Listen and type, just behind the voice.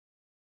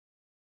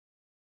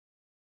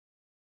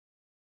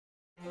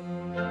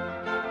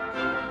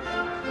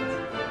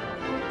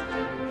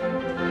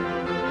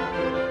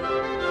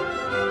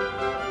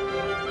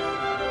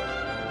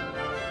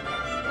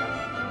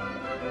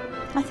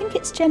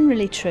it's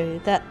generally true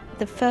that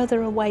the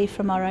further away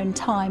from our own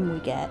time we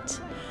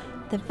get,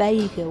 the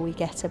vaguer we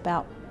get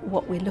about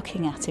what we're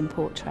looking at in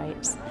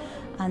portraits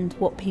and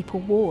what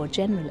people wore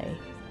generally.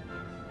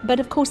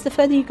 But of course, the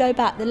further you go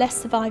back, the less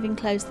surviving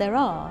clothes there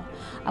are.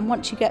 And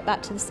once you get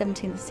back to the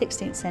 17th and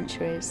 16th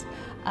centuries,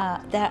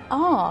 there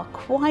are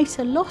quite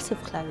a lot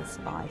of clothes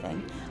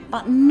surviving,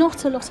 but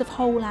not a lot of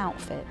whole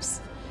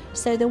outfits.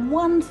 So the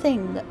one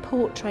thing that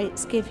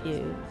portraits give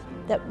you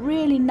that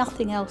really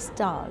nothing else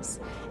does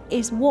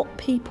is what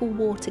people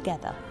wore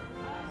together.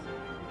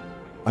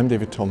 I'm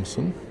David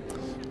Thompson,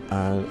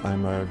 and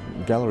I'm a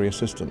gallery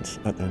assistant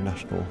at the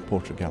National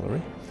Portrait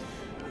Gallery.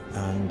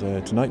 And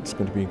tonight's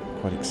going to be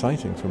quite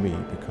exciting for me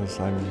because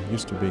I'm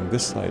used to being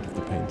this side of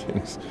the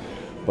paintings,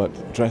 but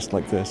dressed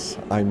like this,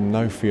 I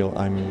now feel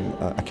I'm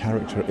a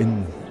character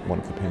in one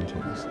of the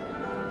paintings.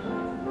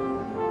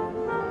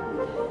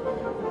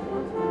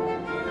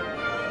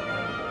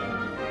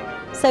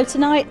 So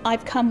tonight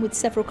I've come with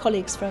several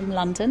colleagues from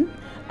London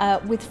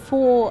with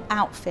 4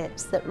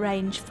 outfits that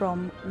range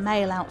from a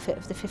male outfit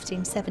of the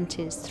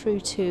 1570s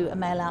through to a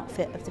male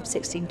outfit of the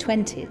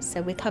 1620s.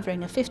 So we're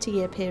covering a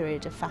 50-year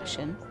period of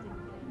fashion.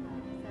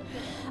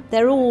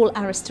 They're all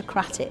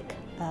aristocratic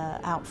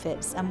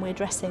outfits, and we're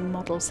dressing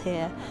models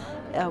here,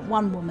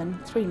 1 woman,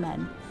 3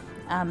 men,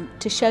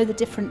 to show the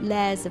different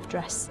layers of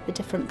dress, the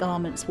different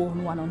garments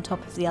worn one on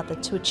top of the other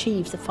to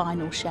achieve the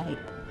final shape.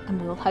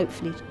 And we'll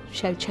hopefully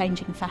show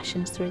changing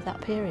fashions through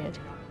that period.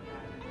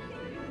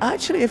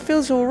 Actually, it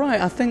feels all right.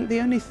 I think the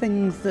only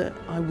thing that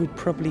I would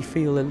probably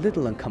feel a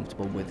little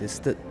uncomfortable with is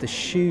that the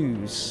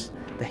shoes,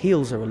 the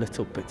heels are a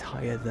little bit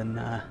higher than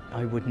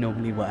I would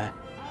normally wear.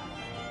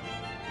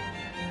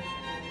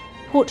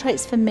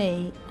 Portraits for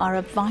me are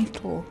a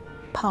vital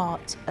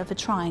part of a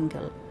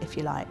triangle, if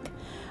you like,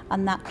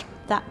 and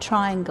that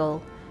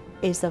triangle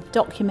is of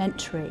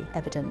documentary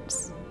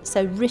evidence.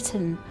 So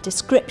written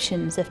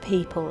descriptions of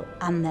people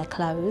and their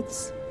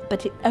clothes,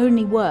 but it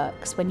only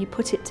works when you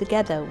put it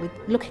together with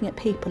looking at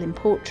people in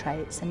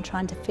portraits and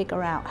trying to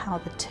figure out how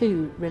the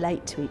two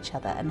relate to each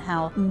other and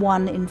how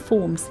one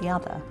informs the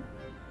other.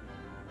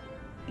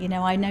 You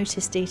know, I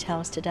noticed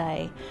details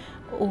today,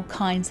 all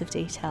kinds of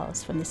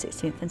details from the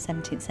 16th and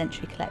 17th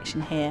century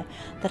collection here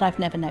that I've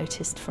never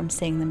noticed from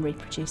seeing them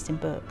reproduced in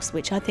books,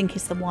 which I think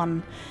is the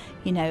one,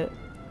 you know,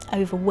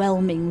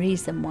 overwhelming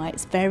reason why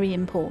it's very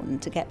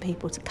important to get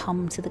people to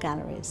come to the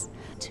galleries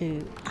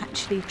to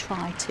actually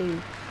try to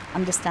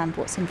understand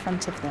what's in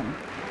front of them.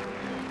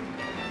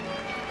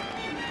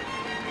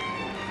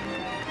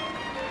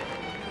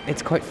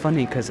 It's quite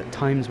funny because at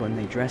times when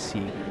they dress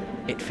you,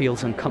 it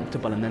feels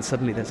uncomfortable, and then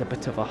suddenly there's a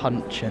bit of a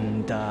hunch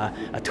and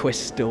a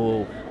twist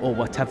or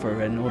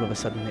whatever, and all of a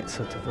sudden it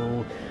sort of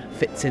all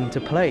fits into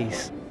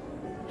place.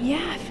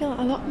 Yeah, I feel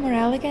a lot more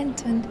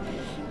elegant, and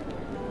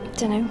I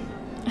don't know,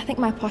 I think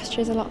my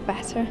posture is a lot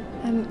better.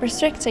 I'm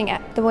restricting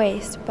at the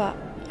waist, but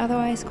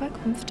otherwise quite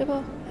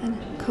comfortable and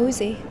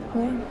cosy,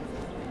 warm.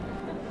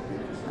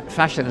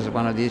 Fashion is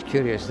one of these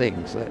curious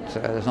things that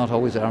there's not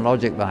always a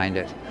logic behind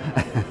it.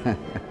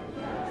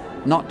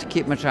 Not to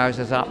keep my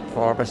trousers up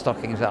or my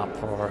stockings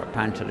up or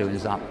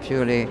pantaloons up,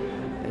 purely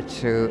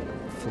to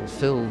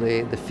fulfill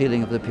the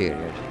feeling of the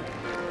period.